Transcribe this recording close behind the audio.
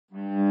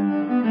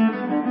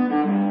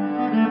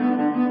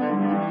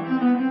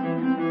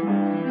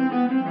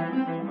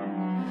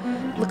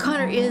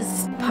water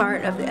is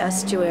part of the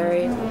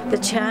estuary. The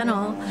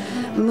channel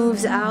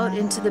moves out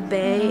into the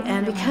bay,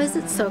 and because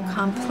it's so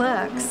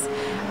complex,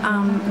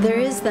 there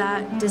is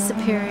that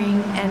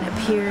disappearing and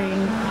appearing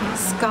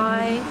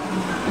sky,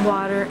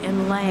 water,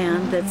 and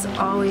land that's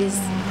always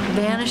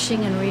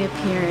vanishing and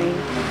reappearing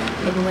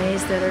in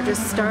ways that are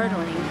just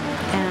startling,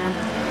 and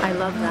I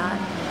love that.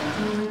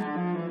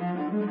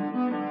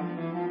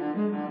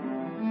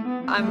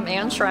 I'm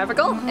Anne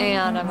Shravigal,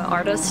 and I'm an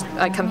artist.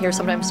 I come here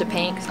sometimes to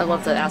paint because I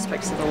love the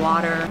aspects of the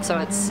water. So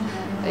it's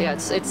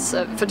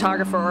a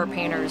photographer or a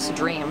painter's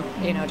dream,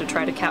 you know, to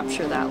try to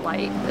capture that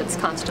light that's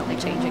constantly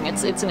changing.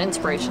 It's an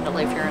inspiration to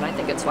live here, and I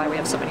think it's why we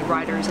have so many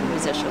writers and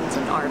musicians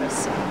and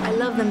artists. I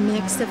love the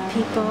mix of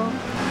people.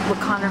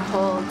 Wakonner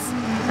holds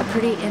a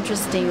pretty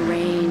interesting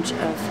range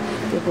of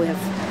people. We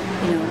have,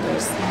 you know,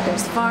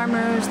 there's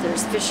farmers,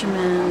 there's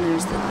fishermen,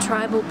 there's the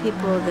tribal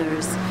people,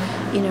 there's,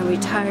 you know,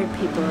 retired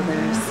people,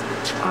 there's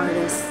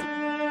artists.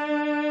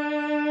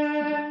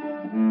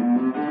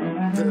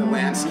 The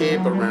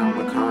landscape around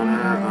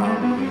Wakonner,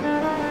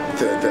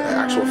 the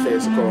actual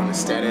physical and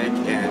aesthetic,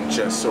 and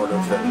just sort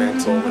of the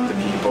mental with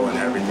the people and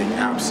everything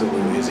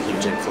absolutely is a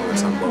huge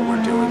influence on what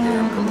we're doing here.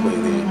 I'm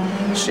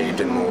completely shaped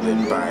and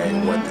molded by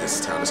what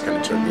this town has kind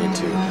of turned me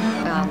into.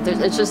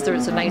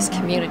 There's a nice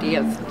community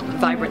of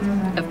vibrant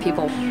of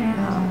people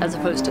as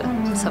opposed to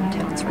some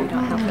towns where you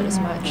don't have that as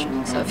much.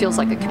 So it feels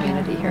like a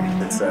community here.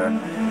 It's an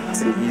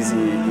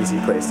easy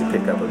place to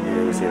pick up a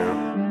muse, you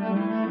know.